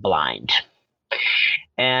the blind,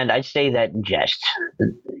 and I say that in jest.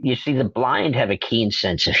 You see, the blind have a keen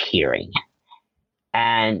sense of hearing,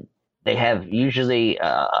 and they have usually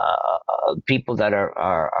people that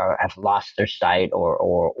have lost their sight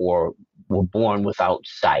or were born without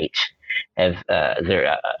sight have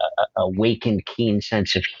their awakened keen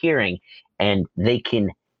sense of hearing, and they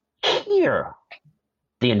can hear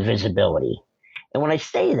the invisibility. And when I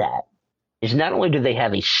say that, is not only do they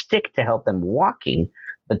have a stick to help them walking,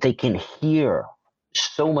 but they can hear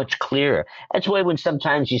so much clearer. That's why when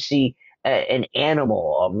sometimes you see an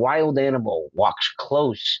animal, a wild animal, walks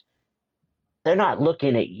close, they're not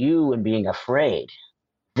looking at you and being afraid.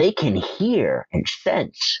 They can hear and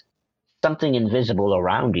sense something invisible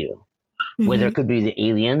around you. Mm-hmm. Whether it could be the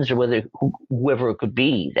aliens or whoever it could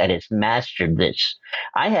be that has mastered this.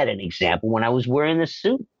 I had an example when I was wearing the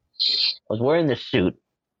suit.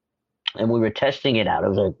 And we were testing it out. It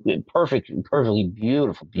was a perfectly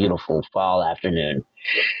beautiful fall afternoon.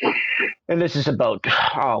 And this is about,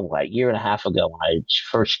 a year and a half ago when I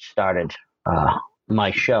first started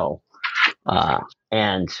my show.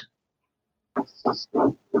 And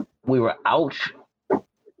we were out,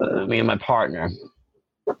 me and my partner,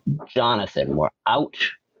 Jonathan, were out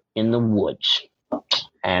in the woods.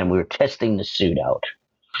 And we were testing the suit out.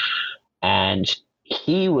 And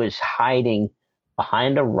he was hiding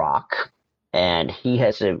behind a rock, and we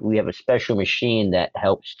have a special machine that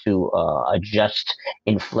helps to adjust,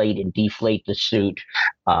 inflate, and deflate the suit,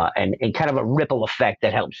 and kind of a ripple effect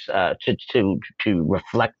that helps to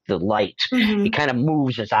reflect the light. Mm-hmm. It kind of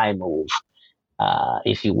moves as I move,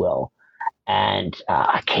 if you will. And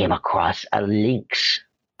I came across a lynx,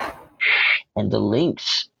 and the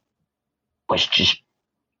lynx was just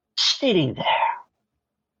sitting there,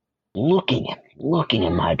 looking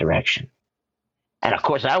in my direction. And of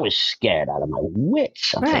course, I was scared out of my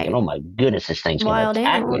wits. I'm thinking, oh my goodness, this thing's going to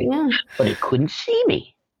attack me. Yeah. But it couldn't see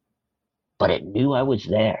me. But it knew I was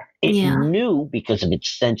there. It knew because of its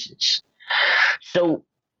senses. So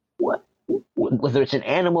whether it's an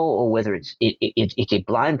animal or whether it's a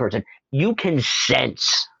blind person, you can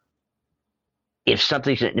sense if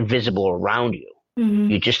something's invisible around you.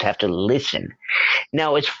 Mm-hmm. You just have to listen.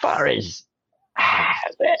 Now, as far as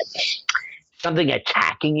something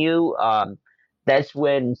attacking you, that's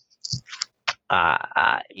when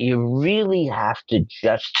you really have to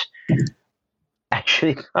just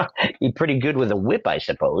actually you're pretty good with a whip, I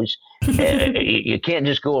suppose. You can't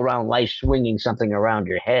just go around life swinging something around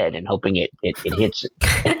your head and hoping it hits it.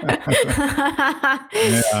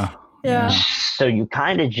 Yeah. Yeah. So you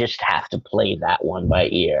kind of just have to play that one by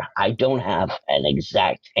ear. I don't have an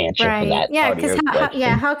exact answer for that. Yeah, part of your question.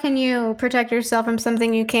 how can you protect yourself from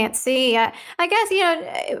something you can't see? I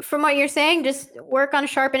guess, from what you're saying, just work on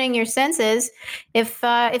sharpening your senses. If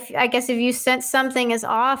you sense something is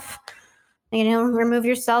off, remove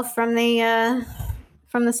yourself from the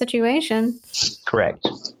situation. Correct.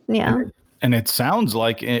 Yeah. And it sounds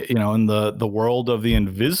like, in the world of the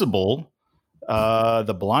invisible,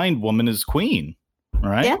 the blind woman is queen,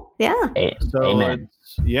 right? Yeah. Yeah. So Amen.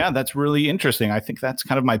 that's really interesting. I think that's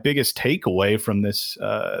kind of my biggest takeaway from this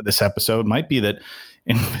episode might be that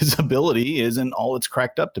invisibility isn't all it's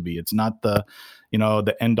cracked up to be. It's not the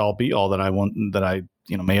end all be all that I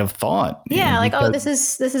may have thought. Yeah, this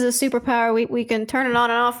is a superpower. We can turn it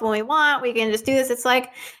on and off when we want. We can just do this. It's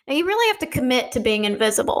like you really have to commit to being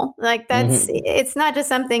invisible. Like that's it's not just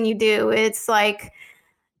something you do. It's like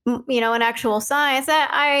an actual science that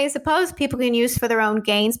I suppose people can use for their own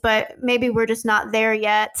gains, but maybe we're just not there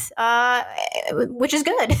yet, which is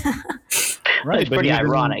good. Right, it's pretty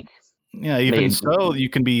ironic. Yeah, even so, you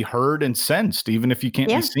can be heard and sensed, even if you can't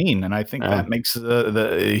be seen, and I think that makes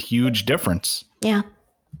a huge difference. Yeah.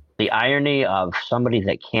 The irony of somebody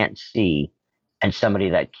that can't see and somebody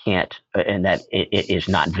that can't, and that it is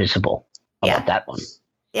not visible. How about that one?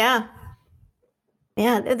 Yeah.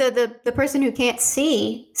 Yeah, the person who can't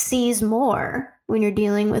see sees more when you're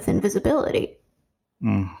dealing with invisibility.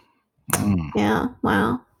 Yeah,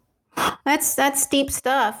 wow. That's deep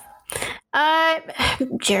stuff.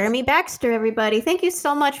 Jeremy Baxter, everybody, thank you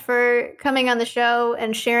so much for coming on the show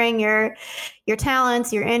and sharing your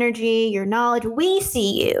talents, your energy, your knowledge. We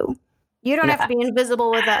see you. You don't have to be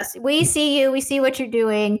invisible with us. We see you. We see what you're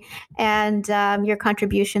doing, and your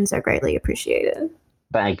contributions are greatly appreciated.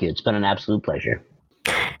 Thank you. It's been an absolute pleasure.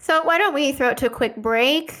 So why don't we throw it to a quick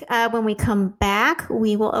break? When we come back,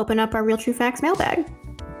 we will open up our Real True Facts mailbag.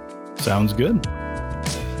 Sounds good.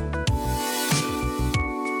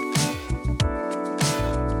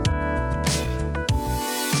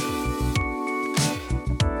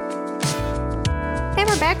 Hey,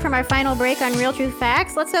 we're back from our final break on Real True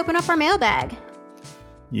Facts. Let's open up our mailbag.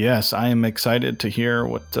 Yes, I am excited to hear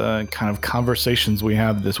what kind of conversations we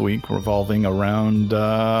have this week revolving around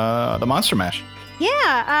the Monster Mash.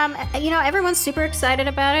 Yeah, everyone's super excited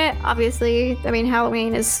about it. Obviously,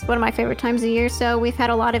 Halloween is one of my favorite times of year, so we've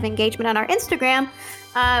had a lot of engagement on our Instagram,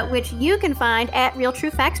 which you can find at Real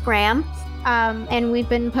True Facts Graham. And we've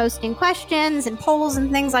been posting questions and polls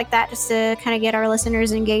and things like that just to kind of get our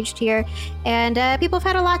listeners engaged here. And people have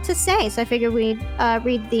had a lot to say, so I figured we'd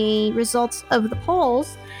read the results of the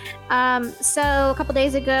polls. So a couple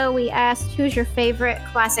days ago, we asked, who's your favorite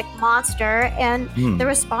classic monster? And the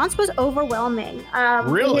response was overwhelming.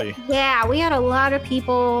 Really? We had a lot of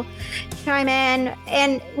people chime in,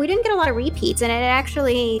 and we didn't get a lot of repeats. And it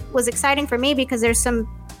actually was exciting for me because there's some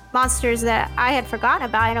monsters that I had forgotten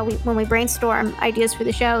about. I know when we brainstorm ideas for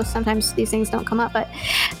the show, sometimes these things don't come up. But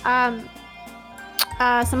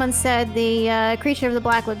someone said the Creature of the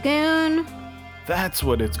Black Lagoon. That's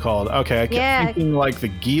what it's called. Okay, I kept thinking like the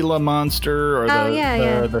Gila monster or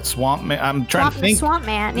the swamp man. I'm trying to think. Swamp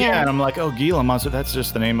man, yeah. And I'm like, Gila monster, that's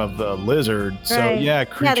just the name of the lizard. Right. So, the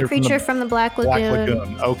creature from the Black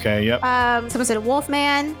Lagoon. Okay, yep. Someone said a wolf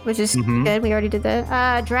man, which is good. We already did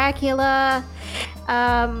that. Dracula.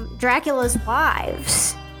 Dracula's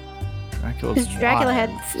wives. I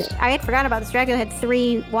had forgotten about this. Dracula had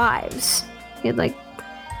 3 wives. He had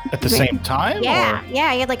at the same time? Yeah,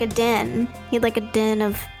 he had a den. He had a den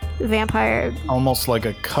of vampire. Almost like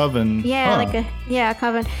a coven. Yeah, a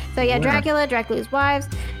coven. So Dracula, Dracula's wives,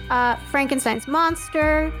 Frankenstein's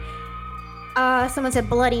monster. Someone said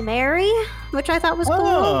Bloody Mary, which I thought was cool.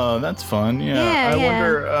 Oh, that's fun. Yeah. I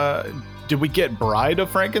wonder, did we get Bride of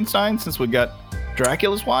Frankenstein since we got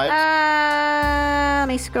Dracula's wives? Let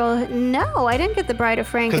me scroll. No, I didn't get the Bride of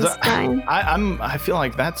Frankenstein. I feel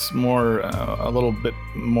like that's more a little bit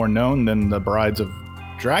more known than the Brides of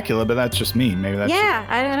Dracula, but that's just me. Maybe that's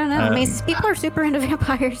I don't know. People are super into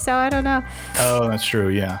vampires, so I don't know. Oh, that's true.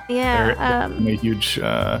 Yeah. Yeah.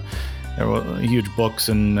 There were huge books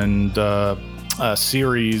and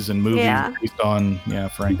series and movies based on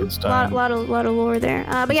Frankenstein. A lot of lore there.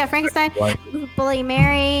 But Frankenstein, Bloody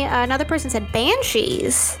Mary. Another person said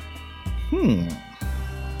Banshees.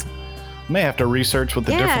 May have to research what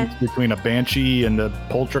the Yeah. difference between a banshee and a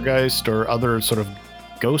poltergeist or other sort of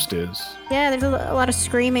ghost is. Yeah, there's a lot of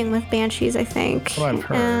screaming with banshees, I think. That's what I've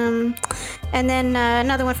heard. And then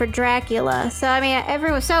another one for Dracula. So I mean,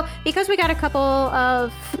 everyone. So because we got a couple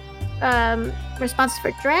of responses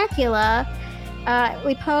for Dracula,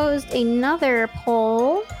 we posed another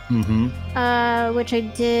poll, which I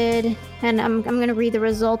did, and I'm going to read the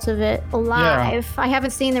results of it live. I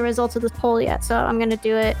haven't seen the results of this poll yet, so I'm going to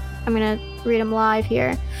do it. I'm going to read them live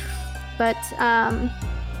here. But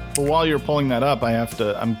Well, while you're pulling that up,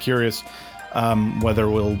 I'm curious whether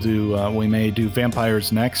we may do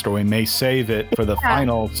vampires next, or we may save it for the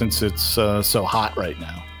final, since it's so hot right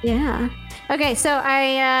now. yeah. Okay, so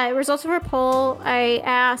results of our poll, I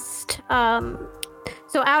asked,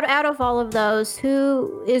 so out of all of those,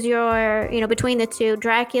 who is your, between the two,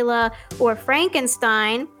 Dracula or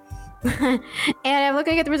Frankenstein? And I'm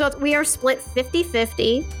looking at the results. We are split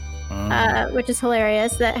 50-50, which is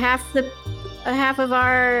hilarious. That half of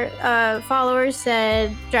our followers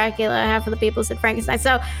said Dracula, half of the people said Frankenstein.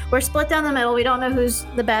 So we're split down the middle. We don't know who's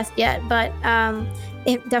the best yet, but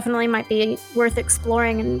it definitely might be worth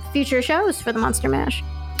exploring in future shows for the Monster Mash.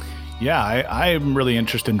 Yeah, I'm really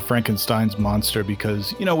interested in Frankenstein's monster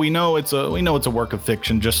because we know it's a work of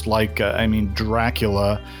fiction, just like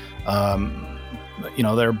Dracula.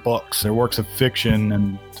 They're books, they're works of fiction,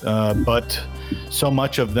 and but so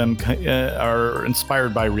much of them are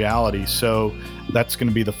inspired by reality. So that's going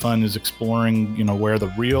to be the fun, is exploring where the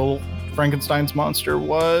real Frankenstein's monster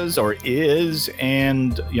was or is,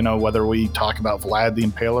 and whether we talk about Vlad the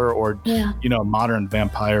Impaler or modern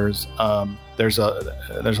vampires. There's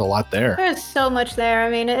a lot there. There's so much there. I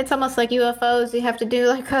mean, it's almost like UFOs. You have to do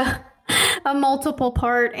like a multiple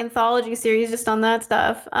part anthology series just on that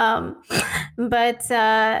stuff. But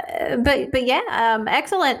yeah,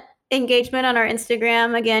 excellent engagement on our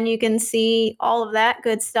Instagram. Again, you can see all of that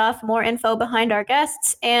good stuff, more info behind our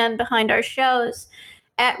guests and behind our shows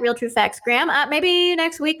at Real True Facts Graham. Maybe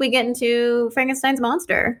next week we get into Frankenstein's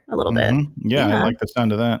monster a little bit. Yeah, I like the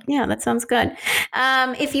sound of that. Yeah, that sounds good.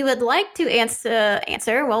 If you would like to answer,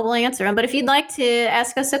 well, we'll answer them. But if you'd like to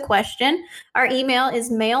ask us a question, our email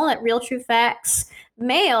is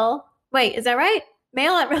mail@realtruefacts.com. Wait, is that right?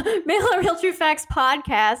 Mail at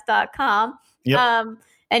realtruefactspodcast.com. Yep.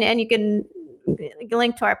 And you can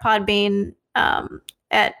link to our Podbean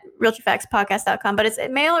at realtruefactspodcast.com, but it's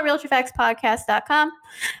mail@realtruefactspodcast.com.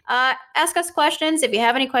 Ask us questions. If you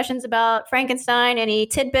have any questions about Frankenstein, any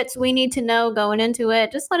tidbits we need to know going into it,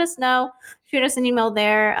 just let us know. Shoot us an email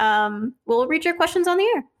there. We'll read your questions on the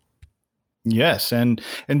air. Yes, and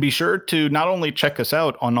be sure to not only check us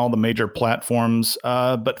out on all the major platforms,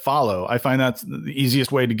 but follow. I find that's the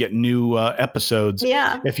easiest way to get new episodes.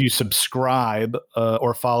 Yeah. If you subscribe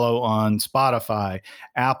or follow on Spotify,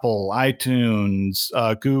 Apple, iTunes,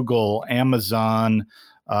 Google, Amazon,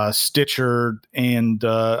 Stitcher, and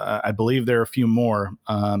I believe there are a few more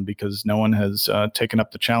because no one has taken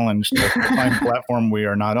up the challenge to find a platform we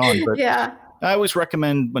are not on. But yeah. I always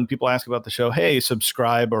recommend when people ask about the show, hey,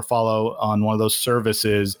 subscribe or follow on one of those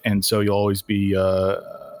services, and so you'll always be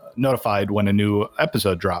notified when a new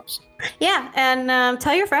episode drops. Yeah, and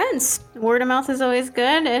tell your friends. Word of mouth is always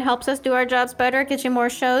good. It helps us do our jobs better. It gets you more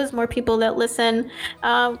shows, more people that listen.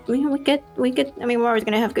 We're always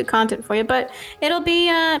going to have good content for you, but it'll be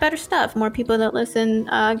better stuff. More people that listen,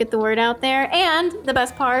 get the word out there. And the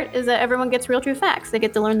best part is that everyone gets real true facts. They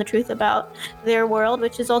get to learn the truth about their world,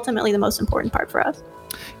 which is ultimately the most important part for us.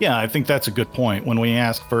 Yeah, I think that's a good point. When we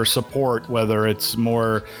ask for support, whether it's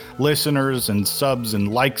more listeners and subs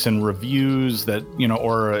and likes and reviews that,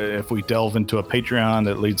 or if we delve into a Patreon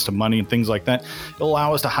that leads to money and things like that, it'll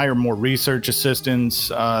allow us to hire more research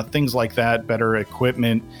assistants, things like that, better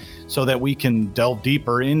equipment, so that we can delve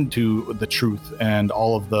deeper into the truth and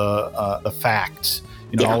all of the facts,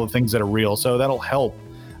 all the things that are real. So that'll help.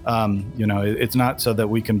 It's not so that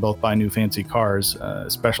we can both buy new fancy cars,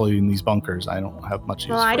 especially in these bunkers. I don't have much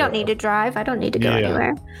use for I don't need to drive. I don't need to go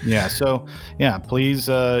anywhere. Yeah. So, please,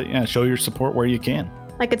 show your support where you can.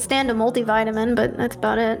 I could stand a multivitamin, but that's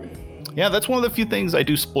about it. Yeah, that's one of the few things I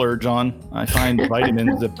do splurge on. I find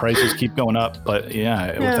vitamins, the prices keep going up, but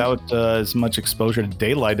without as much exposure to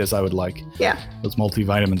daylight as I would like. Yeah. Those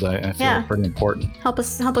multivitamins, I feel are pretty important. Help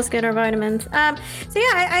us get our vitamins.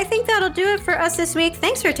 I think that'll do it for us this week.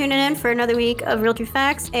 Thanks for tuning in for another week of Real True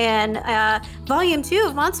Facts and Volume 2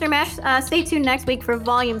 of Monster Mash. Stay tuned next week for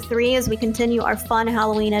Volume 3 as we continue our fun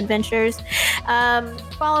Halloween adventures.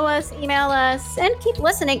 Follow us, email us, and keep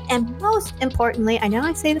listening. And most importantly, I know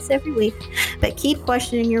I say this every week, but keep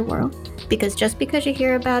questioning your world, because just because you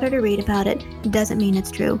hear about it or read about it doesn't mean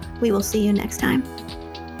it's true. We will see you next time.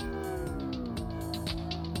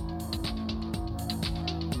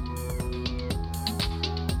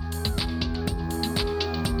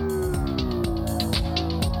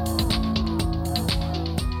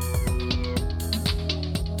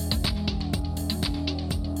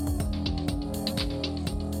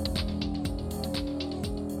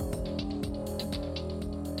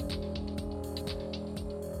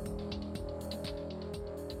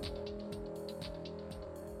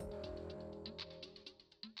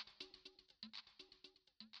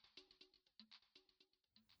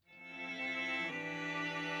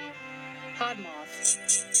 Pod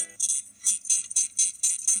moth.